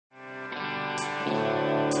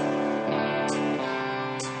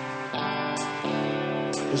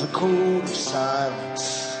There's a code of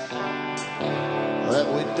silence that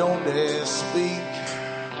we don't dare speak.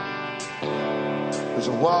 There's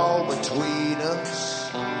a wall between us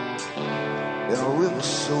and a river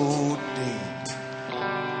so deep.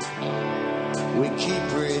 We keep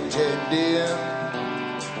pretending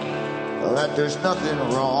that there's nothing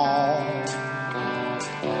wrong.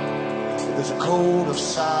 There's a code of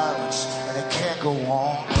silence and it can't go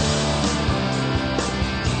on.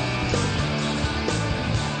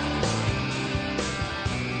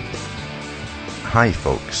 Hi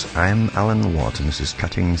folks, I'm Alan Watt and this is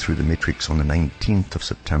Cutting Through the Matrix on the 19th of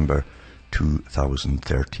September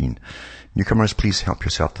 2013. Newcomers, please help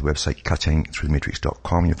yourself to the website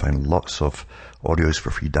cuttingthroughthematrix.com. You'll find lots of audios for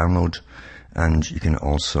free download, and you can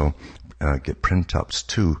also get print-ups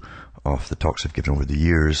too of the talks I've given over the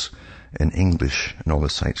years in English and all the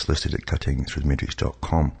sites listed at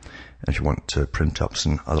cuttingthroughthematrix.com. And if you want print-ups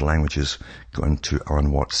in other languages, go into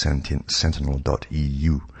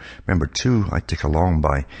alanwattsentinel.eu. Remember too, I take along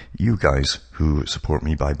by you guys who support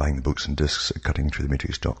me by buying the books and discs at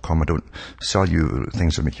cuttingthroughthematrix.com. I don't sell you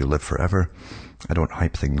things that make you live forever. I don't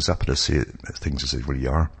hype things up, I say things as they really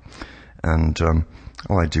are. And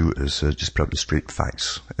all I do is just put out the straight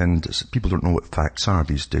facts. And people don't know what facts are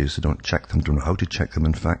these days. They don't check them, don't know how to check them,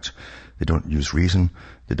 in fact. They don't use reason.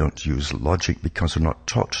 They don't use logic because they're not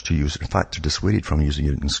taught to use it. In fact, they're dissuaded from using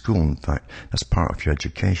it in school. In fact, that's part of your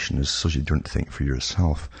education, is so you don't think for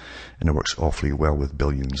yourself. And it works awfully well with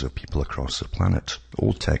billions of people across the planet.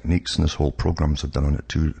 Old techniques, and this whole programs have done on it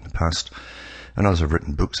too in the past. And others have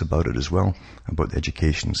written books about it as well, about the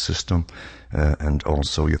education system. And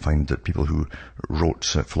also you find that people who wrote,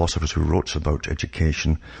 philosophers who wrote about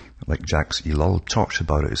education, like Jacques Ellul, talks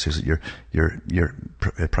about it. It says that your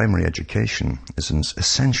primary education is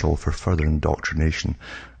essential for further indoctrination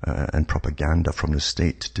and propaganda from the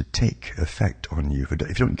state to take effect on you.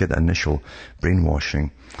 If you don't get that initial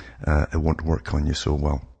brainwashing, it won't work on you so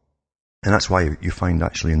well. And that's why you find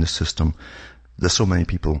actually in this system, there's so many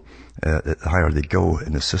people, the higher they go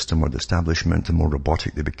in the system or the establishment, the more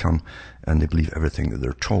robotic they become, and they believe everything that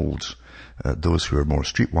they're told. Those who are more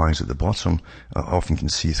streetwise at the bottom often can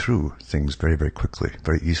see through things very, very quickly,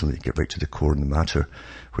 very easily, get right to the core of the matter,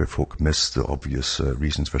 where folk miss the obvious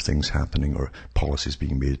reasons for things happening or policies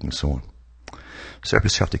being made and so on. So help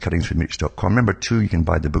yourself to cuttingthroughthematrix.com. Remember too, you can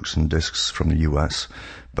buy the books and discs from the US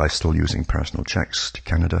by still using personal checks to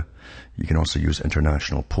Canada. You can also use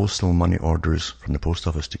international postal money orders from the post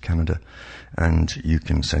office to Canada. And you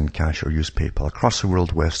can send cash or use PayPal across the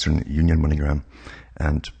world, Western Union, MoneyGram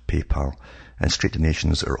and PayPal. And straight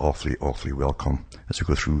donations are awfully, awfully welcome as we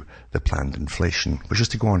go through the planned inflation, which is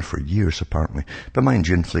to go on for years apparently. But mind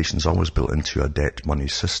you, inflation is always built into a debt money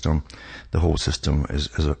system. The whole system is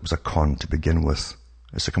a con to begin with.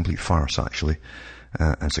 It's a complete farce actually.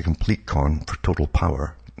 And it's a complete con for total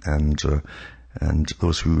power. And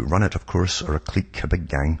those who run it, of course, are a clique, a big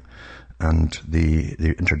gang. And they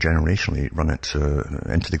intergenerationally run it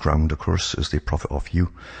into the ground, of course, as they profit off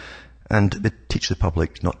you. And they teach the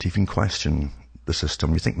public not to even question the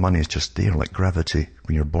system. You think money is just there, like gravity,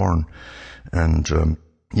 when you're born. And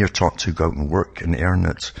you're taught to go out and work and earn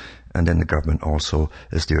it. And then the government also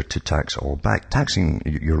is there to tax all back. Taxing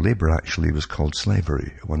your labour actually was called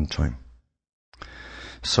slavery at one time.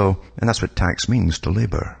 So, and that's what tax means to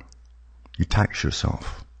labour. You tax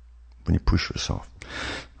yourself when you push yourself,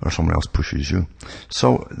 or someone else pushes you.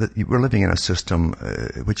 So we're living in a system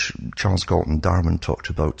which Charles Galton Darwin talked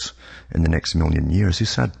about in the next million years. He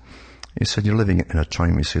said you're living in a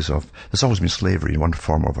time, he says, of there's always been slavery in one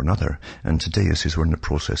form or another, and today he says we're in the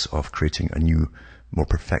process of creating a new, more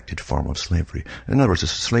perfected form of slavery. In other words,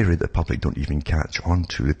 it's a slavery that the public don't even catch on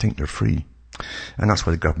to. They think they're free. And that's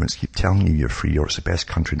why the governments keep telling you you're free, or it's the best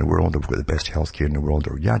country in the world, or we've got the best healthcare in the world,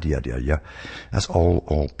 or yada, yada, yada, yada. That's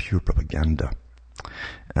all pure propaganda.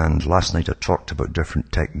 And last night I talked about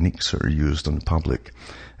different techniques that are used on the public,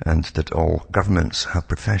 and that all governments have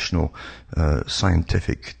professional,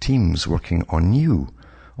 scientific teams working on you,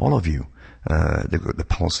 all of you. They've got the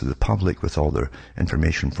pulse of the public with all their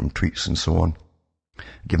information from tweets and so on,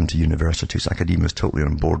 given to universities. Academia is totally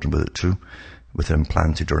on board with it too, with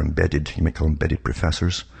implanted or embedded, you might call them embedded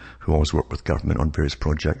professors, who always work with government on various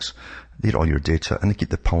projects. They get all your data and they keep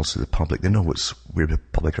the pulse of the public. They know where the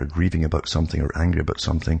public are grieving about something or angry about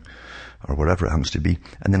something or whatever it happens to be,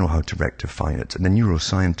 and they know how to rectify it. And the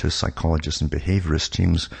neuroscientists, psychologists and behaviorist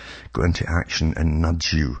teams go into action and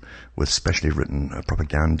nudge you with specially written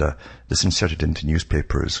propaganda that's inserted into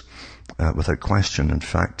newspapers without question, in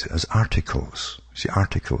fact, as articles. See,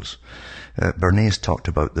 articles. Bernays talked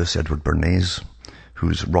about this, Edward Bernays,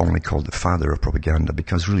 who's wrongly called the father of propaganda,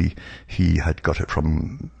 because really he had got it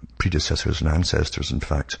from predecessors and ancestors, in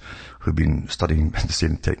fact, who've been studying the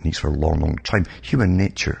same techniques for a long, long time. Human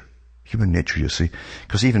nature, you see.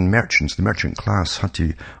 Because even merchants, the merchant class, had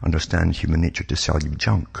to understand human nature to sell you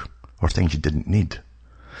junk or things you didn't need.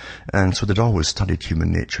 And so they'd always studied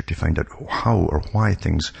human nature to find out how or why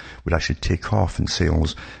things would actually take off in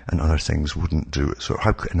sales and other things wouldn't do it. So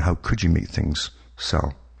how could you make things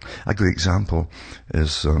sell? A good example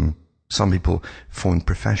is some people phone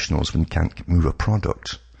professionals when they can't move a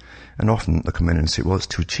product. And often they come in and say, well, it's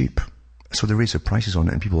too cheap. So they raise the prices on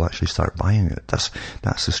it and people actually start buying it. That's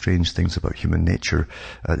the strange things about human nature.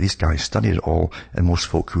 These guys study it all, and most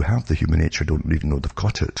folk who have the human nature don't even know they've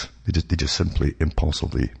got it. They just simply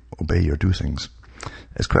impulsively obey or do things.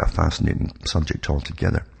 It's quite a fascinating subject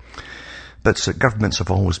altogether. But governments have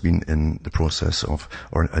always been in the process of,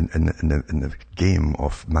 or in the game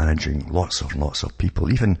of managing lots of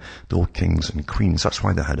people, even the old kings and queens. That's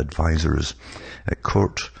why they had advisors at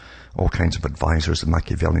court, all kinds of advisors, the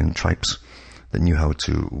Machiavellian types that knew how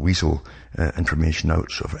to weasel information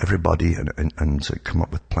out of everybody and come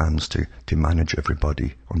up with plans to manage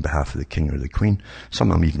everybody on behalf of the king or the queen. Some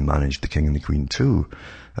of them even managed the king and the queen too.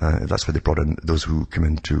 That's why they brought in those who come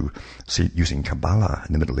into, say, using Kabbalah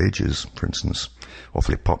in the Middle Ages, for instance,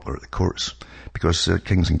 awfully popular at the courts, because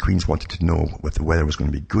kings and queens wanted to know what the weather was going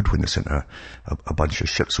to be good when they sent a bunch of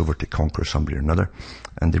ships over to conquer somebody or another,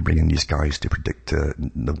 and they bring in these guys to predict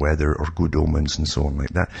the weather or good omens and so on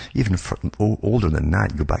like that. Even older than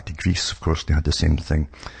that, you go back to Greece, of course, they had the same thing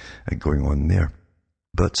going on there.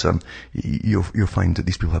 But you'll find that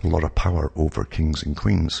these people have a lot of power over kings and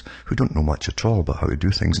queens who don't know much at all about how to do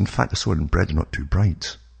things. In fact, they're so inbred and not too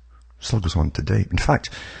bright. Still goes on today. In fact,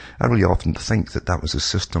 I really often think that was a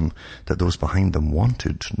system that those behind them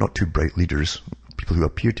wanted. Not too bright leaders, people who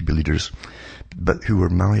appear to be leaders, but who were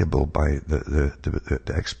malleable by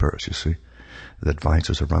the experts, you see, the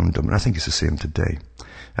advisors around them. And I think it's the same today.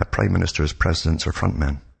 Prime ministers, presidents are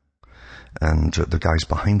frontmen. And the guys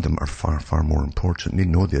behind them are far, far more important. They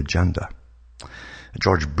know the agenda.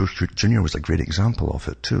 George Bush Jr. was a great example of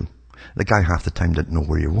it too. The guy half the time didn't know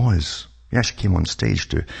where he was. He actually came on stage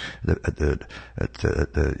at the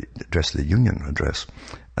address of the Union address.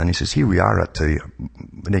 And he says, here we are and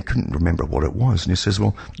they couldn't remember what it was. And he says,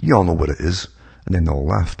 well, you all know what it is. And then they all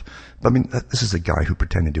laughed. But I mean, this is the guy who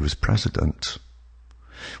pretended he was president.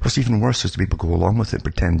 What's even worse is the people go along with it,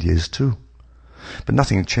 pretend he is too. But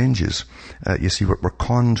nothing changes. You see, we're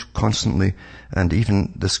conned constantly, and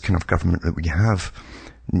even this kind of government that we have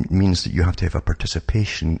means that you have to have a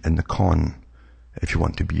participation in the con if you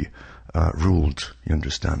want to be ruled, you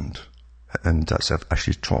understand. And that's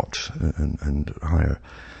actually taught in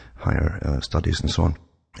higher studies and so on,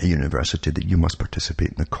 at university, that you must participate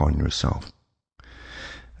in the con yourself.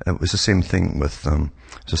 It was the same thing with,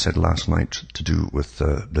 as I said last night, to do with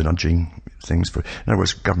the nudging things. In other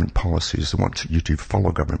words, government policies. They want you to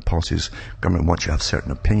follow government policies. Government wants you to have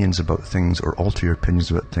certain opinions about things or alter your opinions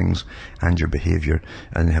about things and your behavior.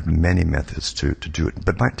 And they have many methods to do it.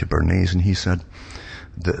 But back to Bernays, and he said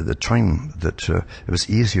the time that it was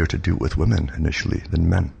easier to do it with women initially than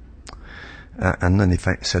men. And then they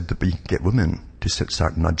said that we get women to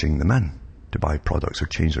start nudging the men to buy products or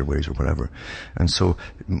change their ways or whatever. And so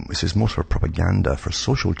it says most of our propaganda for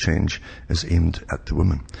social change is aimed at the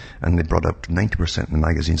women. And they brought up 90% in the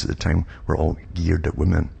magazines at the time were all geared at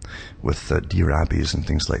women, with Dear Abbeys and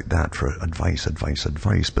things like that for advice.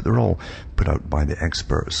 But they're all put out by the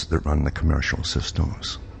experts that run the commercial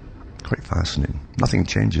systems. Quite fascinating. Nothing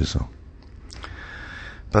changes though.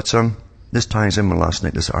 But this ties in with last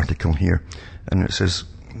night, this article here, and it says,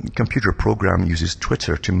 computer program uses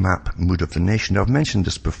Twitter to map mood of the nation. Now, I've mentioned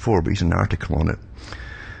this before, but here's an article on it.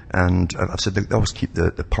 And I've said they always keep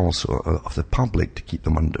the pulse of the public to keep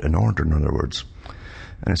them in order, in other words.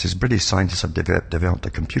 And it says, British scientists have developed a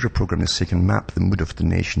computer program that can map the mood of the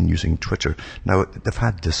nation using Twitter. Now, they've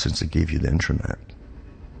had this since they gave you the internet.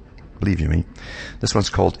 Believe you me. This one's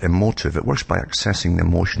called Emotive. It works by accessing the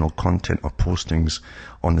emotional content of postings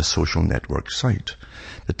on the social network site.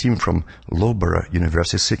 The team from Loughborough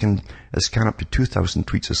University can scan up to 2,000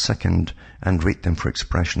 tweets a second and rate them for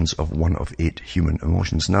expressions of one of 8 human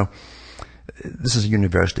emotions. Now, this is a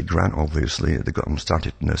university grant, obviously. They got them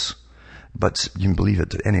started in this. But you can believe it,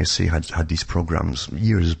 the NSA had these programs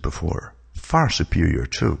years before. Far superior,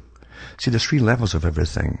 too. See, there's 3 levels of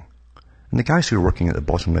everything. And the guys who are working at the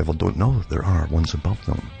bottom level don't know there are ones above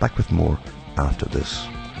them. Back with more after this.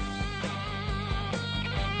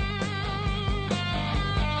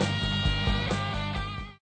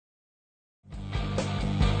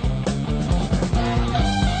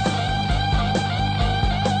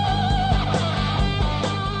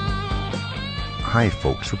 Hi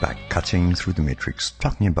folks, we're back cutting through the matrix,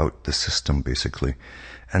 talking about the system basically,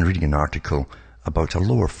 and reading an article about a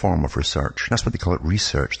lower form of research. That's what they call it,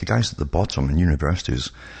 research. The guys at the bottom in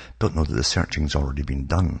universities don't know that the searching's already been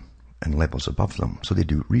done in levels above them. So they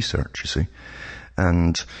do research, you see.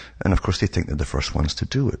 And of course they think they're the first ones to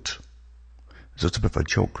do it. So it's a bit of a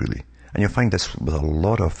joke, really. And you'll find this with a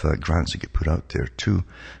lot of grants that get put out there too.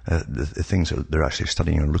 The things that they're actually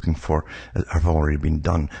studying and looking for have already been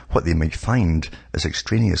done. What they might find is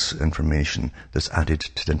extraneous information that's added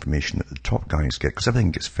to the information that the top guys get, because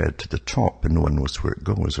everything gets fed to the top and no one knows where it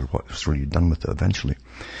goes or what's really done with it eventually.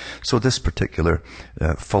 So this particular,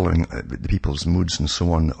 following the people's moods and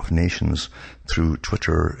so on of nations through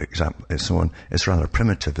Twitter, and so on, it's rather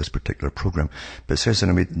primitive, this particular program. But it says,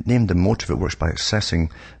 and we named the motive, it works by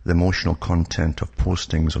assessing the emotional content of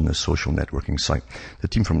postings on the social networking site. The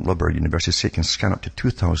team from Loughborough University say can scan up to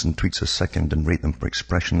 2,000 tweets a second and rate them for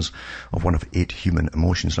expressions of one of 8 human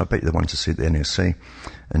emotions. And I bet you the ones that say the NSA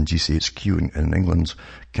and GCHQ in England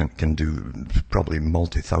can do probably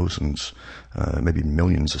multi-thousands, maybe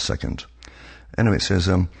millions a second. Anyway, it says,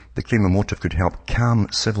 the claim of motive could help calm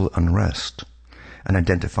civil unrest and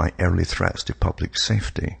identify early threats to public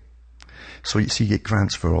safety. So you see, you get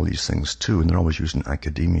grants for all these things too, and they're always used in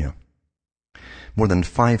academia. More than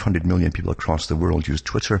 500 million people across the world use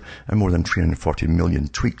Twitter, and more than 340 million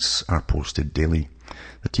tweets are posted daily.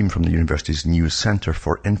 The team from the university's new Centre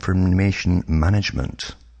for Information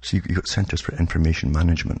Management. So you've got centres for information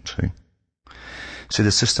management. So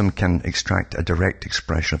the system can extract a direct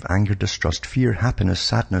expression of anger, distrust, fear, happiness,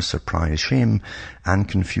 sadness, surprise, shame, and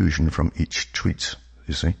confusion from each tweet,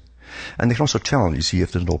 you see. And they can also tell, you see,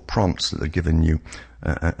 if the little prompts that they're giving you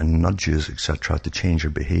and nudges, etc., to change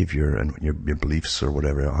your behavior and your beliefs or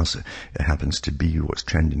whatever else it happens to be, what's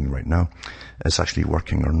trending right now, is actually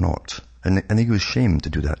working or not. And they use shame to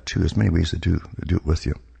do that too. There's many ways they do it with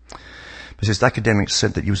you. It says, the academics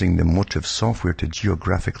said that using the motive software to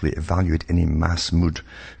geographically evaluate any mass mood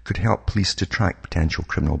could help police to track potential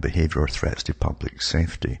criminal behavior or threats to public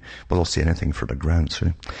safety. Well, they'll say anything for the grants,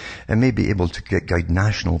 and may be able to guide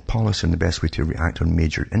national policy on the best way to react on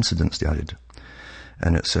major incidents, they added.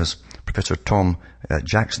 And it says, Professor Tom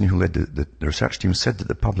Jackson, who led the research team, said that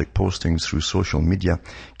the public postings through social media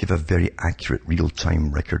give a very accurate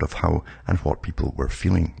real-time record of how and what people were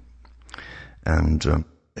feeling. And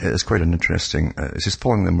it's quite an interesting, it says,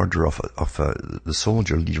 following the murder of the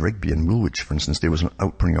soldier Lee Rigby in Woolwich, for instance, there was an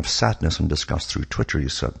outpouring of sadness and disgust through Twitter, he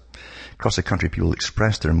said. Across the country, people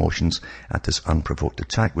expressed their emotions at this unprovoked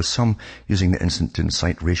attack, with some using the incident to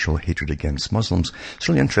incite racial hatred against Muslims. It's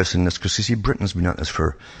really interesting, this, because you see, Britain's been at this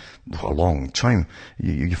for a long time.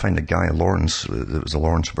 You find a guy, Lawrence, there was a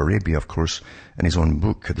Lawrence of Arabia, of course, in his own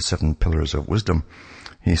book, The 7 Pillars of Wisdom.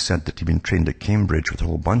 He said that he'd been trained at Cambridge with a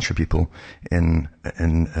whole bunch of people in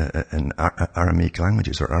Aramaic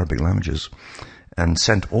languages or Arabic languages, and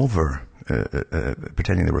sent over,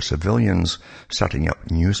 pretending they were civilians, starting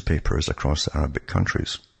up newspapers across the Arabic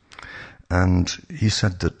countries. And he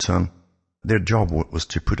said that their job was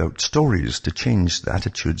to put out stories to change the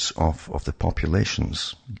attitudes of the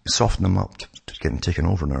populations, soften them up, to get them taken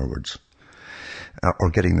over, in other words,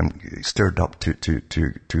 or getting them stirred up to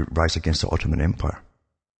rise against the Ottoman Empire.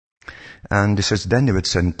 And he says then they would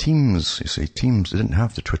send teams, you see, teams, they didn't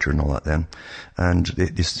have the Twitter and all that then, and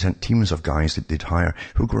they sent teams of guys that they'd hire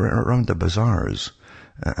who go around the bazaars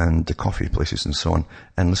and the coffee places and so on,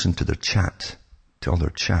 and listen to their chat, to all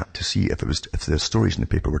their chat, to see if the stories in the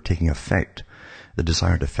paper were taking effect, the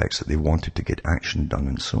desired effects that they wanted to get action done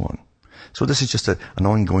and so on. So this is just an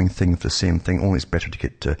ongoing thing for the same thing, only it's better to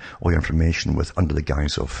get all your information under the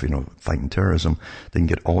guise of, fighting terrorism. They can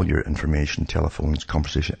get all your information, telephones,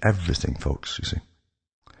 conversation, everything, folks, you see.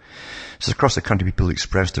 So across the country, people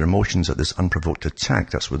expressed their emotions at this unprovoked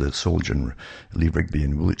attack. That's with the soldier Lee Rigby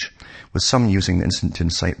in Woolwich, with some using the incident to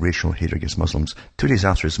incite racial hate against Muslims. 2 days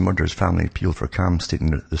after his murder, his family appealed for calm,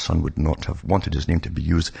 stating that the son would not have wanted his name to be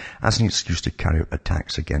used as an excuse to carry out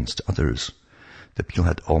attacks against others. The appeal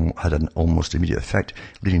had an almost immediate effect,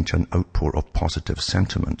 leading to an outpour of positive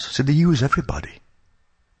sentiment. So they use everybody.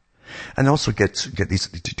 And also get these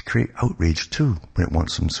to create outrage too, when it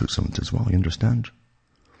wants them, suits them as well, you understand?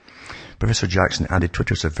 Professor Jackson added,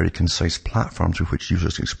 Twitter is a very concise platform through which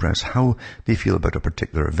users express how they feel about a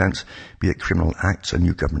particular event, be it criminal acts, a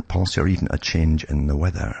new government policy, or even a change in the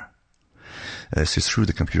weather. Says through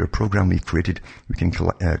the computer program we've created, we can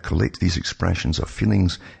collate these expressions of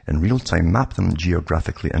feelings in real time, map them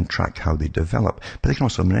geographically, and track how they develop. But they can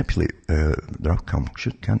also manipulate their outcome,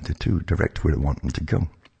 can't they too, direct where they want them to go.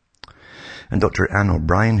 And Dr. Anne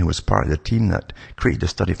O'Brien, who was part of the team that created a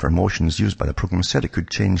study for emotions used by the program, said it could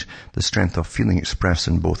change the strength of feeling expressed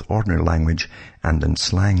in both ordinary language and in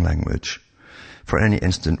slang language. For any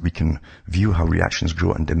instant, we can view how reactions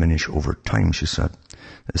grow and diminish over time, she said.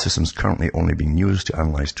 The system is currently only being used to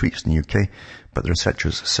analyze tweets in the UK, but the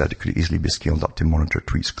researchers said it could easily be scaled up to monitor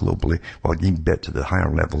tweets globally, while you bet at the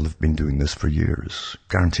higher level they've been doing this for years.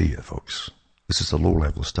 Guarantee you, folks. This is the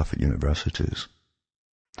low-level stuff at universities,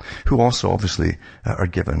 who also obviously are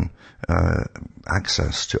given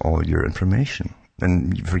access to all your information.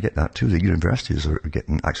 And you forget that too. The universities are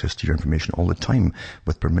getting access to your information all the time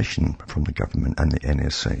with permission from the government and the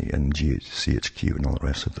NSA and GCHQ and all the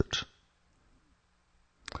rest of it.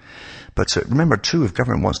 But remember too, if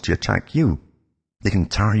government wants to attack you, they can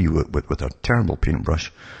tar you with a terrible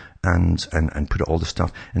paintbrush and put out all the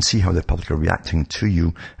stuff and see how the public are reacting to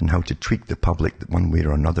you and how to tweak the public one way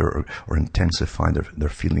or another or intensify their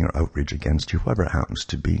feeling or outrage against you, whoever it happens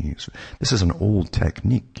to be. So this is an old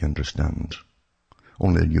technique, you understand.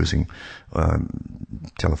 Only using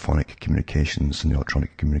telephonic communications and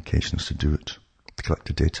electronic communications to do it, to collect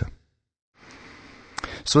the data.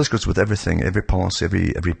 So this goes with everything, every policy,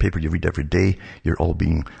 every paper you read every day. You're all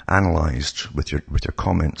being analysed with your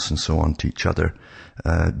comments and so on to each other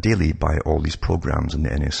daily by all these programs in the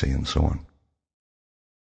NSA and so on.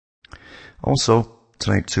 Also,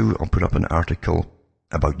 tonight too, I'll put up an article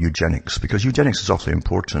about eugenics, because eugenics is awfully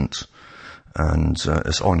important. And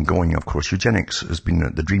it's ongoing, of course. Eugenics has been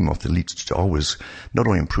the dream of the elites to always not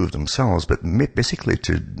only improve themselves, but basically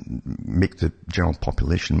to make the general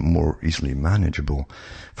population more easily manageable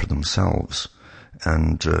for themselves.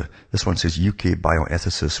 And this one says UK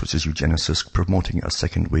bioethicists, which is eugenicists, promoting a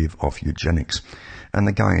second wave of eugenics. And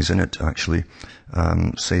the guys in it actually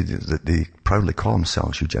say that they proudly call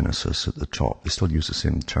themselves eugenicists at the top. They still use the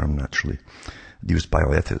same term, naturally. They use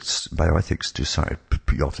bioethics to sort of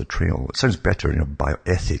put you off the trail. It sounds better,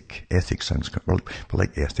 bioethic. Ethics sounds, we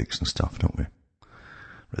like ethics and stuff, don't we?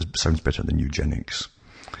 It sounds better than eugenics.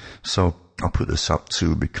 So I'll put this up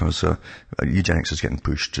too, because eugenics is getting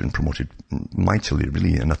pushed and promoted mightily,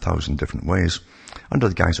 really, in 1,000 different ways, under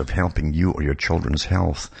the guise of helping you or your children's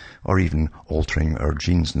health, or even altering our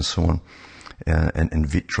genes and so on, in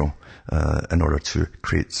vitro. In order to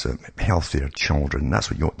create healthier children. That's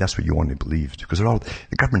what you want to believe, because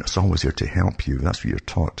the government is always there to help you. That's what you're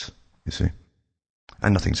taught, you see.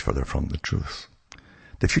 And nothing's further from the truth.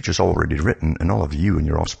 The future's already written, and all of you and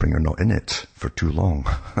your offspring are not in it for too long.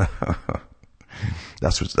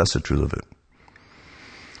 That's the truth of it.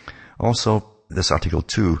 Also, this article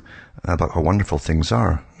too, about how wonderful things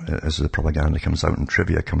are, as the propaganda comes out and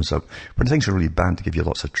trivia comes out. When things are really bad, to give you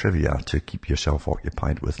lots of trivia to keep yourself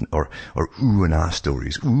occupied with, or ooh and ah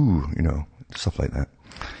stories, ooh, stuff like that.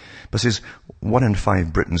 But it says, 1 in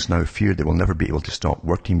 5 Britons now fear they will never be able to stop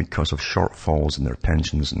working because of shortfalls in their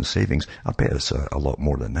pensions and savings. I bet it's a lot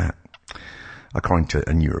more than that. According to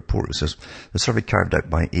a new report, it says, the survey carried out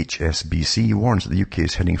by HSBC warns that the UK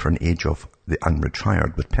is heading for an age of the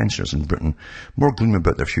unretired, with pensioners in Britain more gloomy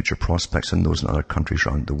about their future prospects than those in other countries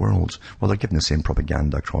around the world. Well, they're giving the same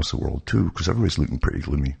propaganda across the world too, because everybody's looking pretty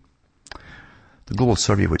gloomy. The global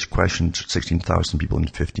survey, which questioned 16,000 people in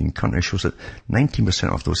 15 countries, shows that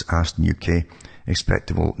 19% of those asked in the UK expect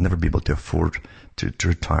they will never be able to afford to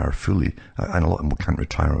retire fully, and a lot of them can't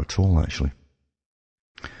retire at all, actually.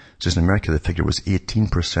 Just in America, the figure was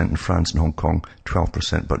 18%, in France and Hong Kong,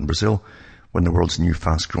 12%, but in Brazil, when the world's new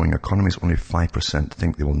fast-growing economies, only 5%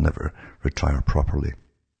 think they will never retire properly.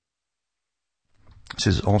 This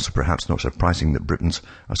is also perhaps not surprising that Britons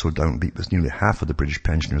are so downbeat, with nearly half of the British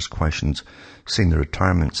pensioners questioned saying their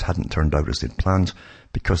retirements hadn't turned out as they'd planned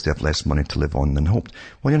because they have less money to live on than hoped.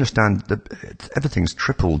 Well, you understand that everything's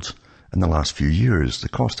tripled in the last few years, the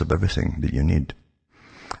cost of everything that you need.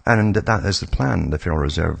 And that is the plan. The Federal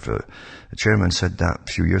Reserve chairman said that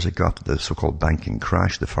a few years ago after the so-called banking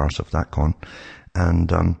crash, the farce of that gone.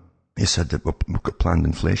 And he said that we've got planned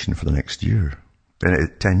inflation for the next year.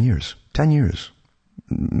 10 years. 10 years.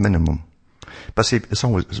 Minimum. But see, it's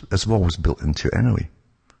always built into it anyway.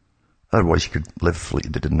 Otherwise you could live like you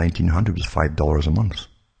did in 1900 with $5 a month.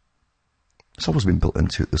 It's always been built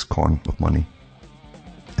into this con of money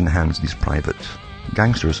in the hands of these private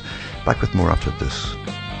gangsters. Back with more after this.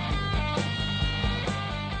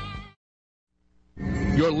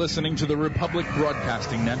 You're listening to the Republic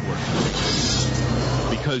Broadcasting Network,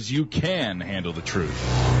 because you can handle the truth.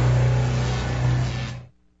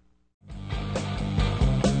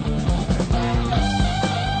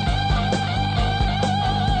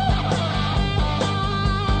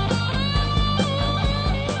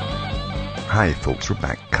 Hi folks, we're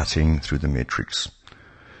back cutting through the matrix.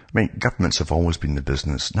 I mean, governments have always been in the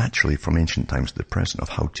business, naturally from ancient times to the present, of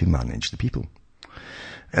how to manage the people.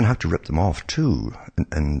 And how to rip them off too,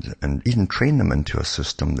 and even train them into a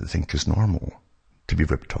system that they think is normal to be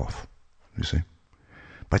ripped off, you see,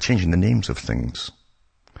 by changing the names of things.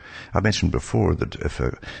 I mentioned before that if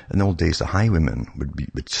in the old days the highwayman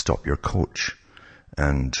would stop your coach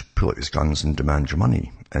and pull out his guns and demand your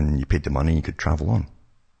money, and you paid the money, you could travel on,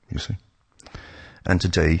 you see. And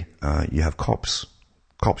today you have cops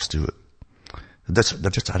do it.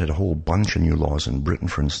 They've just added a whole bunch of new laws in Britain,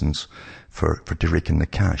 for instance, for raking the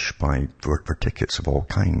cash for tickets of all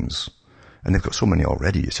kinds. And they've got so many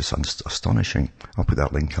already, it's just astonishing. I'll put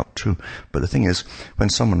that link up too. But the thing is, when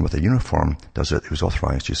someone with a uniform does it, who's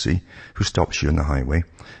authorized, you see, who stops you on the highway,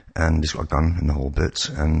 and he's got a gun and the whole bit,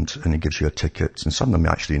 and he gives you a ticket, and some of them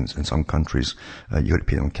actually, in some countries, you got to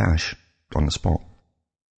pay them cash on the spot.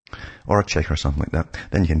 Or a check or something like that.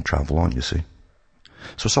 Then you can travel on, you see.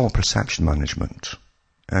 So it's all perception management.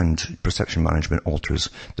 And perception management alters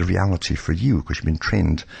the reality for you because you've been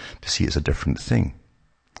trained to see it as a different thing.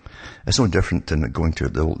 It's no different than going to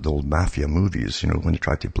the old mafia movies, when they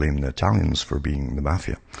try to blame the Italians for being the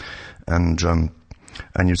mafia. And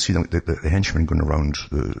you'd see the henchmen going around,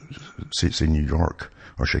 say New York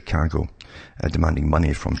or Chicago, demanding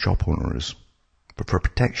money from shop owners, but for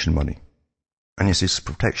protection money. And you say, it's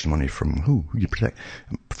protection money from who? Who do you protect?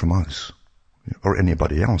 From us. Or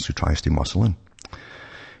anybody else who tries to muscle in.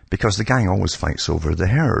 Because the gang always fights over the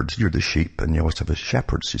herd. You're the sheep, and you always have the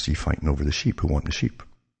shepherds, you see, fighting over the sheep who want the sheep.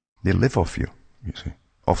 They live off you see.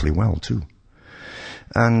 Awfully well, too.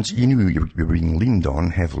 And you knew you were being leaned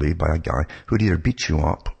on heavily by a guy who'd either beat you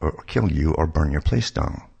up, or kill you, or burn your place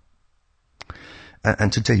down.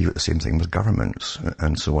 And today you get the same thing with governments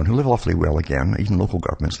and so on, who live awfully well again. Even local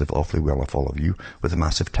governments live awfully well off all of you with the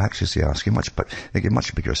massive taxes they ask you, but they get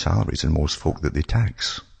much bigger salaries than most folk that they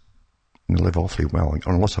tax. And they live awfully well,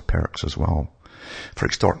 on lots of perks as well, for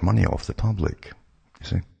extort money off the public, you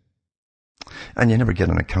see. And you never get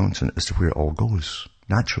an accountant as to where it all goes,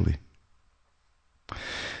 naturally.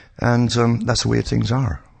 And that's the way things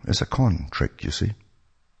are. It's a con trick, you see.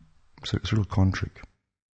 So it's a real con trick.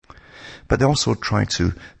 But they also try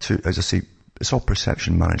to, as I say, it's all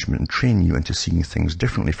perception management and train you into seeing things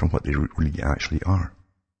differently from what they really actually are.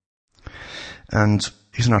 And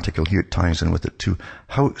here's an article here, it ties in with it too,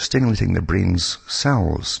 how stimulating the brain's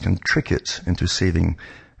cells can trick it into saving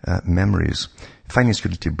memories. Findings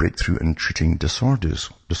could lead to breakthrough in treating disorders,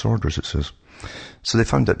 it says. So they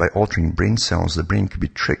found that by altering brain cells, the brain could be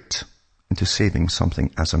tricked into saving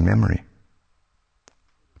something as a memory.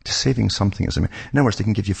 To saving something as a memory. In other words, they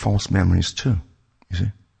can give you false memories too, you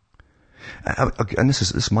see. And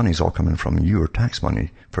this money is all coming from your tax money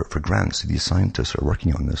for grants. These scientists are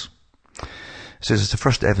working on this. It says it's the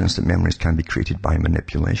first evidence that memories can be created by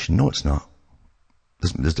manipulation. No, it's not.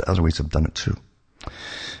 There's other ways of done it too.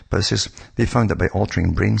 But it says they found that by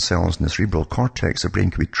altering brain cells in the cerebral cortex, the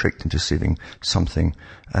brain could be tricked into saving something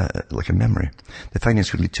like a memory. The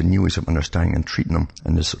findings could lead to new ways of understanding and treating them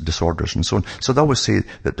and disorders and so on. So they always say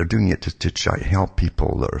that they're doing it to try to help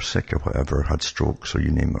people that are sick or whatever, had strokes or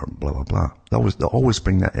you name it, or blah, blah, blah. They always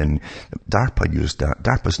bring that in. DARPA used that.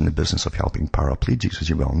 DARPA's in the business of helping paraplegics, as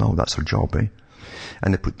you well know. That's their job, eh?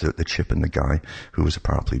 And they put the chip in the guy who was a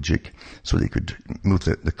paraplegic so they could move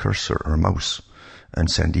the cursor or mouse and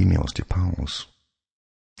send emails to pals.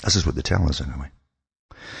 This is what they tell us anyway.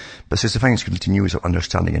 But it says the findings could lead to new ways of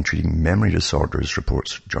understanding and treating memory disorders,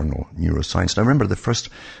 reports journal Neuroscience. Now remember, the first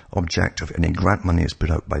objective of any grant money is put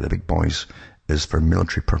out by the big boys is for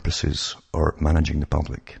military purposes or managing the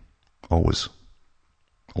public. Always.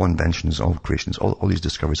 All inventions, all creations, all these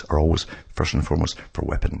discoveries are always first and foremost for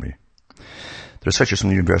weaponry. The researchers from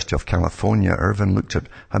the University of California, Irvine, looked at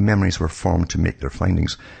how memories were formed to make their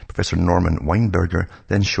findings. Professor Norman Weinberger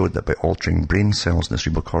then showed that by altering brain cells in the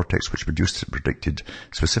cerebral cortex, which produced predicted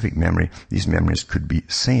specific memory, these memories could be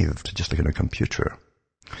saved, just like in a computer.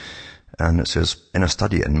 And it says, in a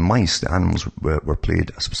study in mice, the animals were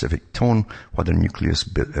played a specific tone while the nucleus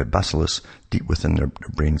bacillus deep within their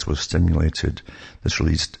brains was stimulated. This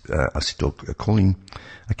released acetylcholine,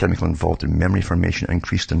 a chemical involved in memory formation, and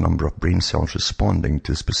increased the number of brain cells responding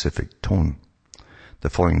to the specific tone. The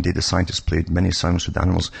following day, the scientists played many sounds with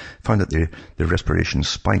animals, found that their respiration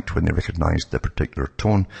spiked when they recognized the particular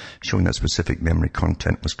tone, showing that specific memory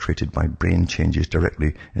content was created by brain changes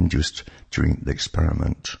directly induced during the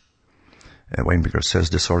experiment. Weinberger says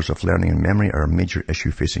disorders of learning and memory are a major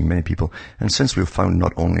issue facing many people, and since we've found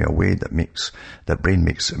not only a way that brain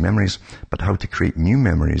makes memories, but how to create new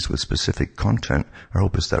memories with specific content, our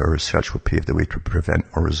hope is that our research will pave the way to prevent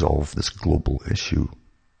or resolve this global issue.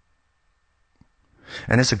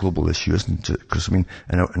 And it's a global issue, isn't it? Because, I mean,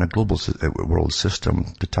 in a global world system,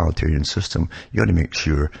 totalitarian system, you got to make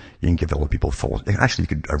sure you can give all the people false. Actually,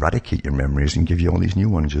 you could eradicate your memories and give you all these new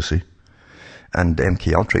ones, you see. And the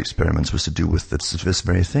MK Ultra experiments was to do with this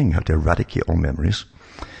very thing. You had to eradicate all memories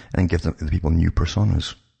and give the people new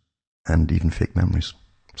personas and even fake memories.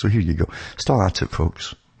 So here you go. Still at it,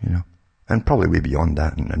 folks, you know. And probably way beyond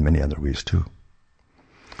that in many other ways too.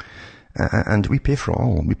 And we pay for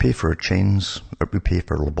all. We pay for chains, or we pay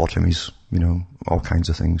for lobotomies, you know, all kinds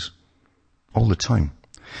of things. All the time.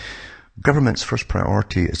 Government's first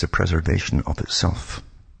priority is the preservation of itself.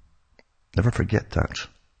 Never forget that.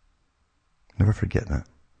 Never forget that.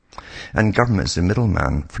 And government is the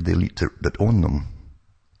middleman for the elite that own them.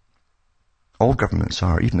 All governments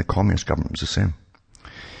are. Even the communist government was the same.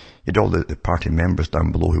 You had all the party members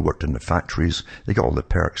down below who worked in the factories. They got all the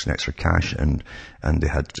perks and extra cash, and they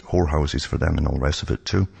had whorehouses for them and all the rest of it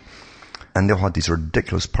too. And they all had these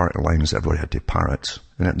ridiculous party lines that everybody had to parrot.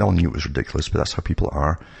 And they all knew it was ridiculous, but that's how people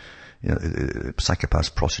are. You know,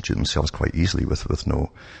 psychopaths prostitute themselves quite easily with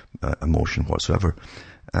no emotion whatsoever.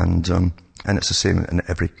 And it's the same in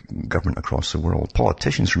every government across the world.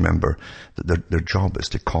 Politicians, remember, that their job is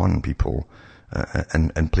to con people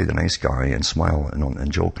and play the nice guy and smile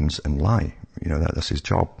and joke and lie. You know, that's his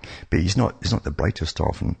job. But he's not the brightest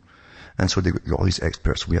often. And so they've got all these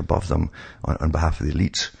experts way above them on behalf of the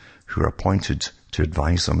elite who are appointed to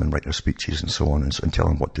advise them and write their speeches and so on and tell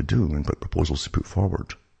them what to do and what proposals to put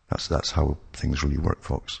forward. That's how things really work,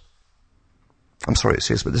 folks. I'm sorry to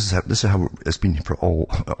say this, but this is how it's been for all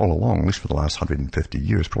along, at least for the last 150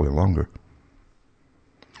 years, probably longer.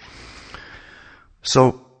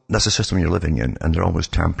 So that's the system you're living in, and they're always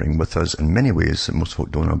tampering with us in many ways that most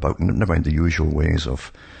folk don't know about. Never mind the usual ways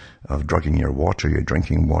of drugging your water, your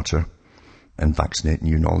drinking water, and vaccinating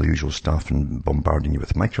you and all the usual stuff, and bombarding you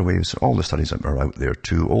with microwaves. All the studies that are out there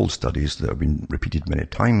too, old studies that have been repeated many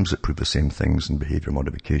times that prove the same things in behavior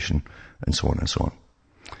modification, and so on and so on.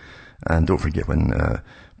 And don't forget when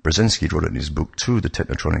Brzezinski wrote in his book too, The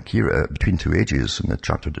Technotronic Era, Between Two Ages, in the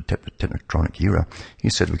chapter The Technotronic Era, he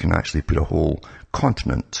said we can actually put a whole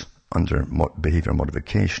continent under behavior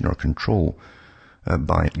modification or control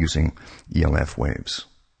by using ELF waves.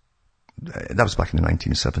 That was back in the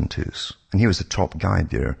 1970s. And he was the top guy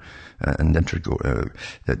there, and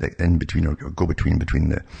in between, or go between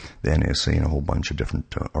the NSA and a whole bunch of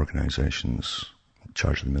different organizations in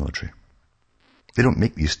charge of the military. They don't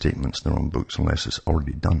make these statements in their own books unless it's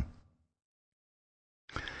already done.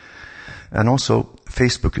 And also,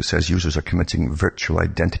 Facebook, it says users are committing virtual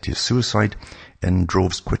identity suicide in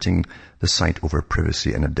droves, quitting the site over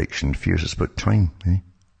privacy and addiction fears. It's about time, eh?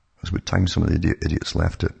 It's about time some of the idiots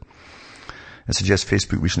left it. It suggests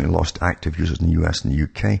Facebook recently lost active users in the US and the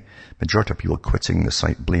UK. Majority of people quitting the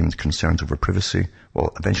site blamed concerns over privacy.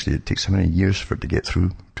 Well, eventually it takes how many years for it to get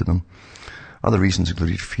through to them? Other reasons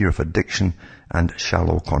included fear of addiction and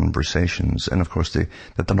shallow conversations. And of course, they've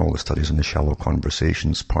done all the studies on the shallow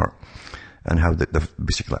conversations part and how they've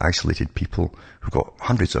basically isolated people who've got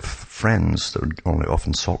hundreds of friends that are only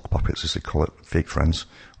often sock puppets, as they call it, fake friends,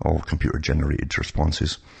 all computer-generated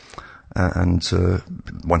responses. And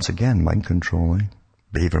once again, mind control,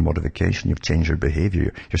 behavior modification. You've changed your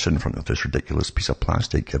behavior. You're sitting in front of this ridiculous piece of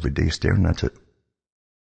plastic every day staring at it.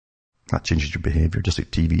 That changes your behavior, just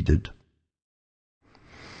like TV did.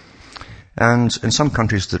 And in some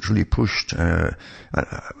countries that really pushed, I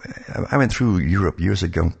went through Europe years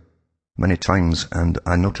ago, many times, and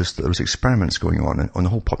I noticed that there was experiments going on the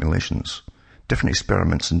whole populations, different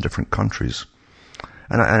experiments in different countries.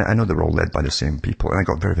 And I know they were all led by the same people, and I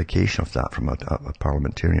got verification of that from a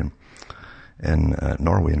parliamentarian in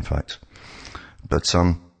Norway, in fact. But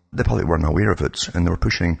they probably weren't aware of it, and they were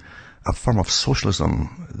pushing a form of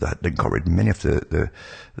socialism that got rid of many of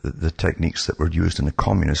the techniques that were used in the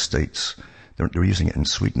communist states. They were using it in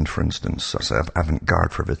Sweden, for instance, as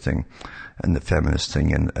avant-garde for everything, and the feminist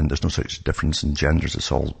thing, and there's no such difference in genders.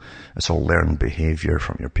 It's all learned behavior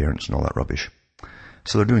from your parents and all that rubbish.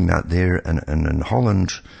 So they're doing that there, and in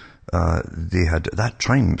Holland, they had, at that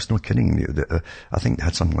time, it's no kidding, I think they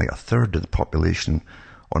had something like a third of the population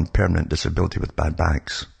on permanent disability with bad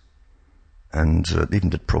backs. And they even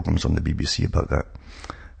did programs on the BBC about that.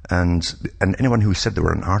 And anyone who said they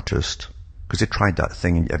were an artist, because they tried that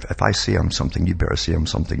thing, if I say I'm something, you better say I'm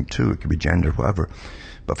something too. It could be gender, whatever.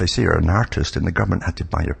 But if I say you're an artist, then the government had to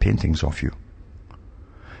buy your paintings off you.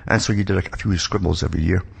 And so you did a few scribbles every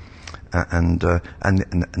year. And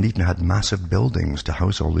even had massive buildings to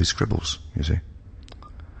house all these scribbles, you see.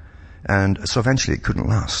 And so eventually it couldn't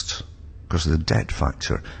last. because of the debt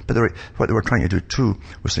factor. But what they were trying to do too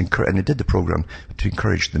was to encourage, and they did the program to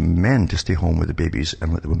encourage the men to stay home with the babies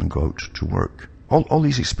and let the women go out to work. All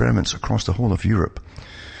these experiments across the whole of Europe.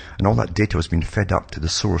 And all that data was being fed up to the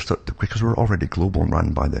source because we're already global and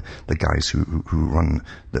run by the guys who run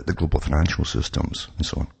the global financial systems and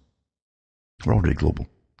so on. We're already global.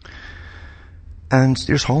 And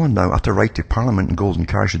there's Holland now. After right to Parliament and golden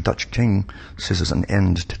carriage, the Dutch king says there's an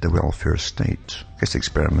end to the welfare state. I guess the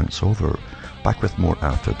experiment's over. Back with more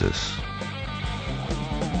after this.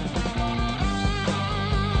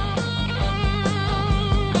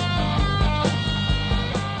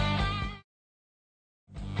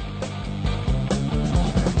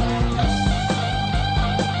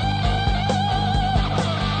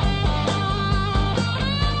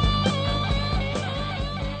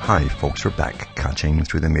 Hi folks, we're back catching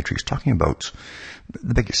through the matrix, talking about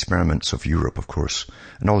the big experiments of Europe, of course,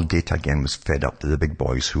 and all the data again was fed up to the big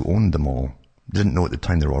boys who owned them all. Didn't know at the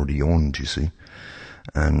time they were already owned, you see,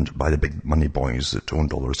 and by the big money boys that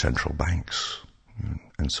owned all their central banks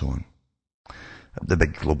and so on. The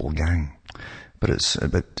big global gang. But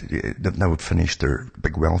they've now finished their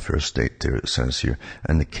big welfare state there, it says here,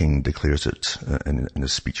 and the king declares it in a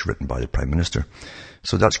speech written by the Prime Minister.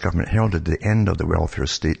 So the Dutch government heralded the end of the welfare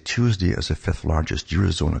state Tuesday as the fifth largest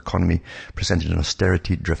Eurozone economy, presented an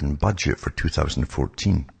austerity-driven budget for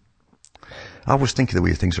 2014. I always think of the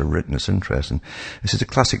way things are written, it's interesting. It says the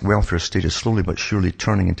classic welfare state is slowly but surely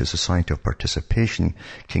turning into a society of participation,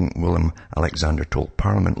 King Willem Alexander told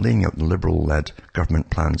Parliament, laying out the Liberal-led government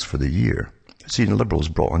plans for the year. See, the Liberals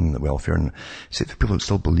brought on the welfare, and see, people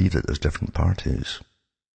still believe that there's different parties.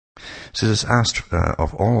 So it's asked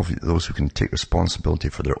of all of those who can take responsibility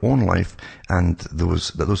for their own life and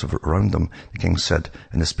those around them, the king said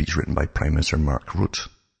in a speech written by Prime Minister Mark Rutte.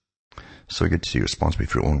 So you get to take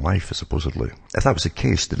responsibility for your own life, supposedly. If that was the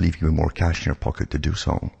case, they'd leave you with more cash in your pocket to do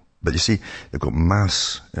so. But you see, they've got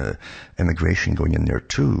mass immigration going in there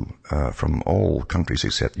too, from all countries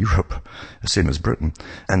except Europe, the same as Britain.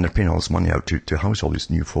 And they're paying all this money out to house all these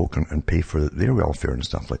new folk and pay for their welfare and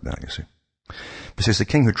stuff like that, you see. But says the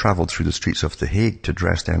king, who travelled through the streets of The Hague to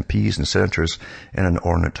address MPs and senators in an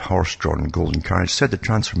ornate horse-drawn golden carriage, said the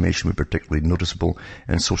transformation would be particularly noticeable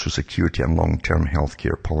in social security and long-term health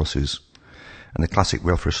care policies. And the classic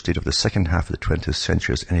welfare state of the second half of the 20th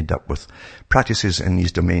century has ended up with practices in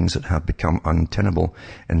these domains that have become untenable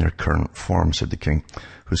in their current form, said the king,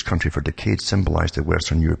 whose country for decades symbolised the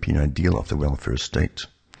Western European ideal of the welfare state.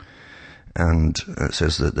 And it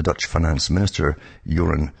says that the Dutch finance minister,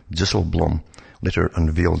 Joran Dijsselbloem, later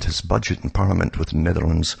unveiled his budget in Parliament, with the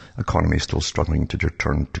Netherlands economy still struggling to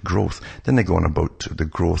return to growth. Then they go on about the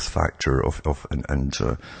growth factor of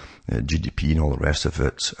GDP and all the rest of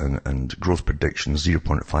it, and growth predictions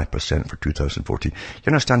 0.5% for 2014. You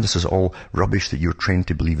understand this is all rubbish that you're trained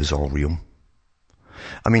to believe is all real?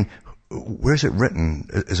 I mean, where's it written?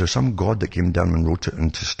 Is there some God that came down and wrote it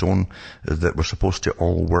into stone that we're supposed to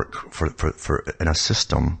all work for in a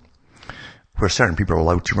system where certain people are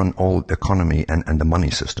allowed to run all the economy and the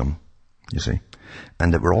money system, you see?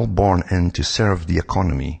 And that we're all born in to serve the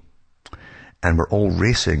economy, and we're all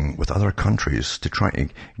racing with other countries to try to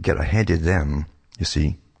get ahead of them, you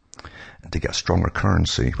see, to get a stronger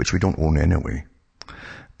currency, which we don't own anyway,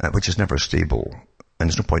 which is never stable. And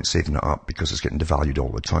there's no point saving it up because it's getting devalued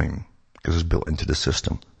all the time, because it's built into the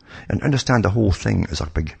system. And understand the whole thing is a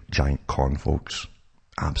big, giant con, folks.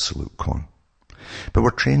 Absolute con. But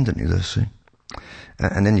we're trained into this, see?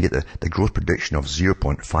 And then you get the growth prediction of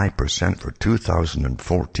 0.5% for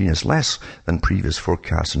 2014 is less than previous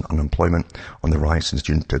forecasts, and unemployment on the rise since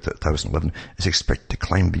June 2011 is expected to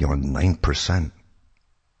climb beyond 9%.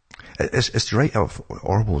 It's right out of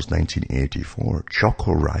Orwell's 1984.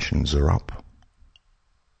 Choco rations are up.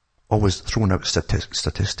 Always throwing out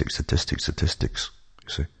statistics, you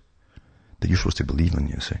see, that you're supposed to believe in,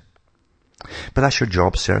 you see. But that's your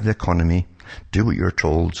job, serve the economy, do what you're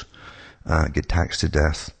told, get taxed to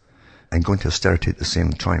death, and go into austerity at the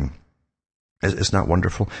same time. Isn't that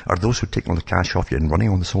wonderful? Are those who take all the cash off you and running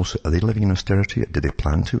on this whole, are they living in austerity? Do they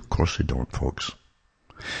plan to? Of course they don't, folks.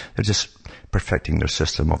 They're just perfecting their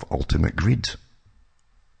system of ultimate greed.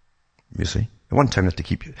 You see? At one time they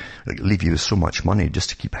had to leave you with so much money just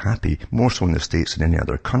to keep happy, more so in the States than any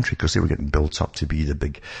other country, because they were getting built up to be the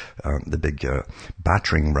big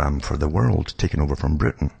battering ram for the world, taken over from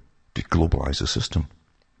Britain to globalize the system.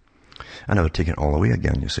 And now they're taking it all away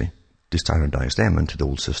again, you see, to standardize them into the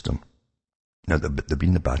old system. Now they've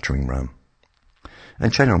been the battering ram.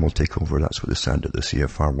 And China will take over, that's what they said at the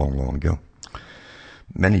CFR long ago.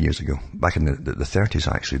 Many years ago. Back in the 30s,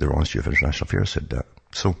 actually, the Royal Institute of International Affairs said that.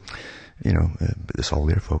 So, you know, it's all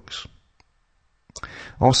there, folks.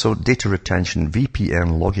 Also, data retention,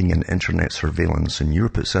 VPN, logging and internet surveillance. In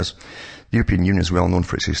Europe, it says, the European Union is well known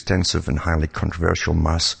for its extensive and highly controversial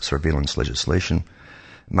mass surveillance legislation.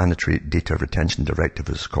 Mandatory Data Retention Directive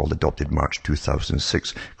is called, adopted March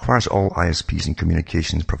 2006, requires all ISPs and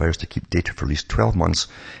communications providers to keep data for at least 12 months,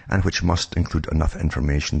 and which must include enough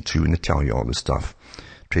information to, and they tell you all this stuff,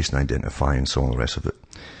 trace and identify and so on, the rest of it.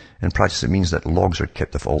 In practice, it means that logs are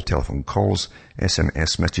kept of all telephone calls,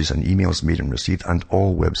 SMS messages and emails made and received, and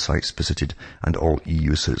all websites visited, and all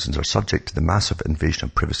EU citizens are subject to the massive invasion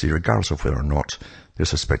of privacy, regardless of whether or not they're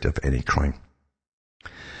suspected of any crime.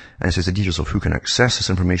 And it says the details of who can access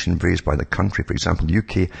this information varies by the country. For example, in the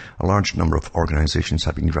UK, a large number of organisations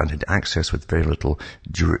have been granted access with very little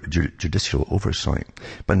judicial oversight.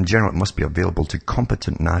 But in general, it must be available to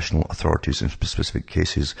competent national authorities in specific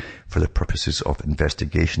cases for the purposes of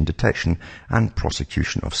investigation, detection and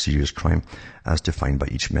prosecution of serious crime as defined by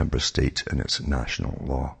each member state in its national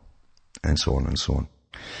law. And so on and so on.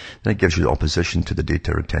 Then it gives you the opposition to the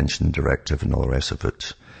Data Retention Directive and all the rest of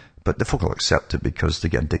it. But the folk will accept it because they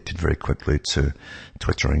get addicted very quickly to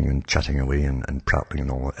twittering and chatting away and prattling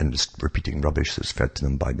and all, and just repeating rubbish that's fed to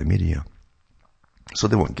them by the media. So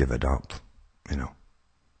they won't give it up, you know.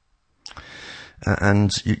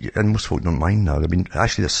 And most folk don't mind now. I mean,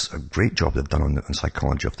 actually, this is a great job they've done on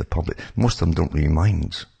psychology of the public. Most of them don't really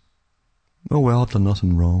mind. Oh well, I've done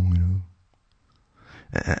nothing wrong, you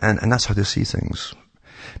know. And that's how they see things.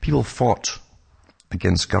 People fought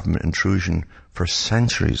against government intrusion for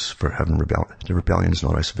centuries for having the rebellions and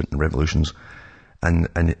all the rest of it and revolutions. And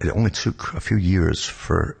it only took a few years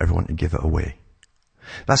for everyone to give it away.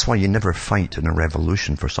 That's why you never fight in a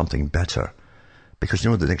revolution for something better. Because you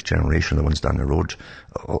know the next generation, the ones down the road,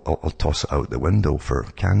 will toss it out the window for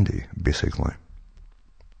candy, basically.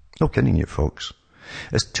 No kidding you, folks.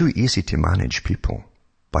 It's too easy to manage people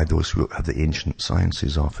by those who have the ancient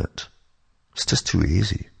sciences of it. It's just too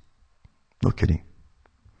easy. No kidding.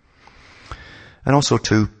 And also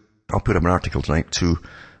too, I'll put up an article tonight too,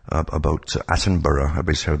 about Attenborough.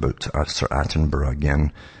 Everybody's heard about Sir Attenborough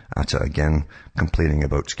again, complaining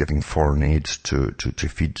about giving foreign aid to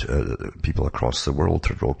feed people across the world,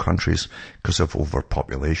 third world countries, because of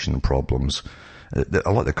overpopulation problems. A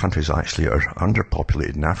lot of the countries actually are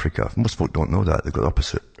underpopulated in Africa. Most folk don't know that. They've got the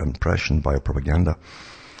opposite impression by propaganda.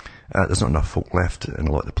 There's not enough folk left in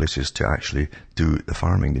a lot of the places to actually do the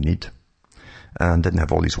farming they need. And didn't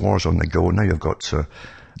have all these wars on the go. Now you've got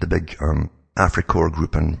the big AfriCorps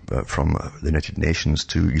group from the United Nations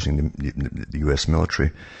too, using the US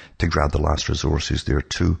military to grab the last resources there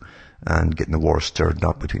too, and getting the war stirred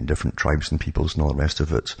up between different tribes and peoples and all the rest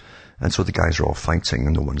of it. And so the guys are all fighting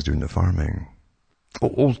and no one's doing the farming.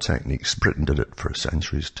 Old techniques. Britain did it for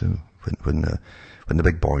centuries too. When the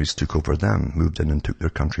big boys took over them, moved in and took their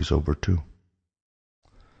countries over too.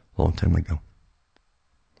 A long time ago.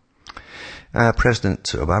 President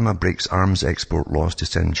Obama breaks arms export laws to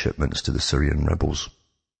send shipments to the Syrian rebels.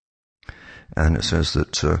 And it says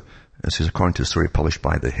that, according to a story published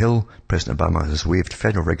by The Hill, President Obama has waived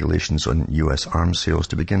federal regulations on U.S. arms sales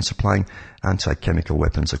to begin supplying anti-chemical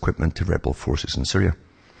weapons equipment to rebel forces in Syria.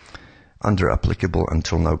 Under applicable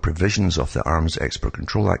until now provisions of the Arms Export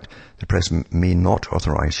Control Act, the President may not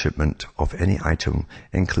authorize shipment of any item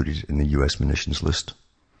included in the U.S. munitions list.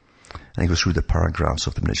 And he goes through the paragraphs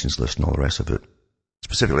of the munitions list and all the rest of it,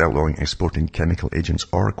 specifically outlawing exporting chemical agents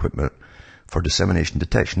or equipment for dissemination,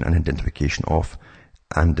 detection and identification of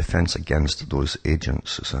and defense against those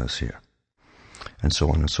agents, it says here. And so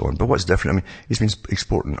on and so on. But what's different, I mean, he's been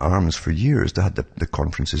exporting arms for years. They had the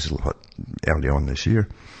conferences early on this year.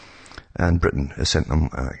 And Britain has sent them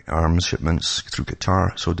arms shipments through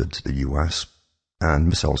Qatar, so did the US. And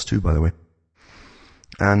missiles too, by the way.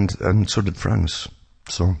 And so did France.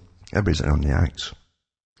 So everybody's in on the act.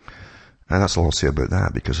 And that's all I'll say about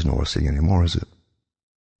that, because there's no more saying anymore, is it?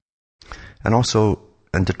 And also,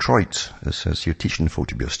 in Detroit, it says here, teaching folk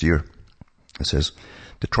to be austere. It says,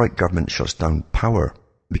 Detroit government shuts down power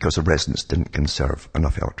because the residents didn't conserve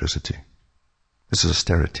enough electricity. This is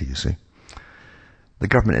austerity, you see. The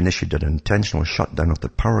government initiated an intentional shutdown of the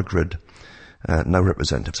power grid. Now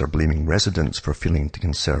representatives are blaming residents for failing to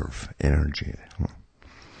conserve energy.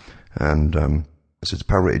 And this is a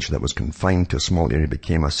power outage that was confined to a small area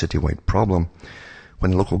became a citywide problem when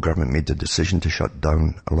the local government made the decision to shut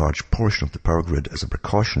down a large portion of the power grid as a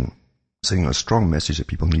precaution, sending a strong message that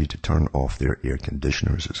people needed to turn off their air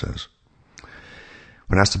conditioners, it says.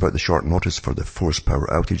 When asked about the short notice for the forced power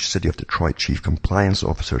outage, City of Detroit Chief Compliance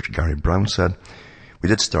Officer Gary Brown said, "We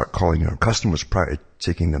did start calling our customers prior to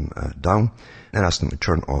taking them down and asking them to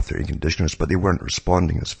turn off their air conditioners, but they weren't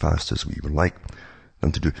responding as fast as we would like.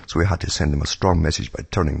 them to do. So we had to send them a strong message by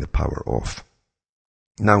turning the power off.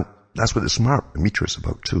 Now, that's what the smart meter is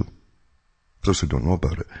about too. For those who don't know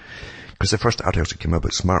about it. Because the first articles that came out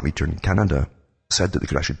about smart meter in Canada said that they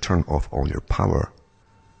could actually turn off all your power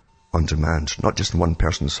on demand, not just in one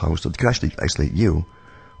person's house. They could actually isolate you,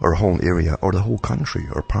 or a whole area, or the whole country,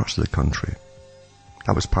 or parts of the country.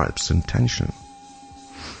 That was part of its intention.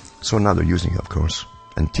 So now they're using it, of course,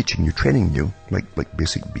 and teaching you, training you, like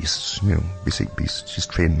basic beasts, basic beasts,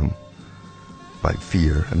 just train them by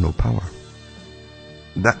fear and no power.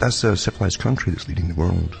 That's a civilized country that's leading the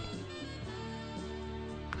world.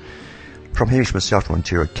 From Hamish myself from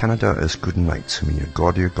Ontario, Canada, is good night. May your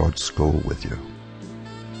God, your gods go with you.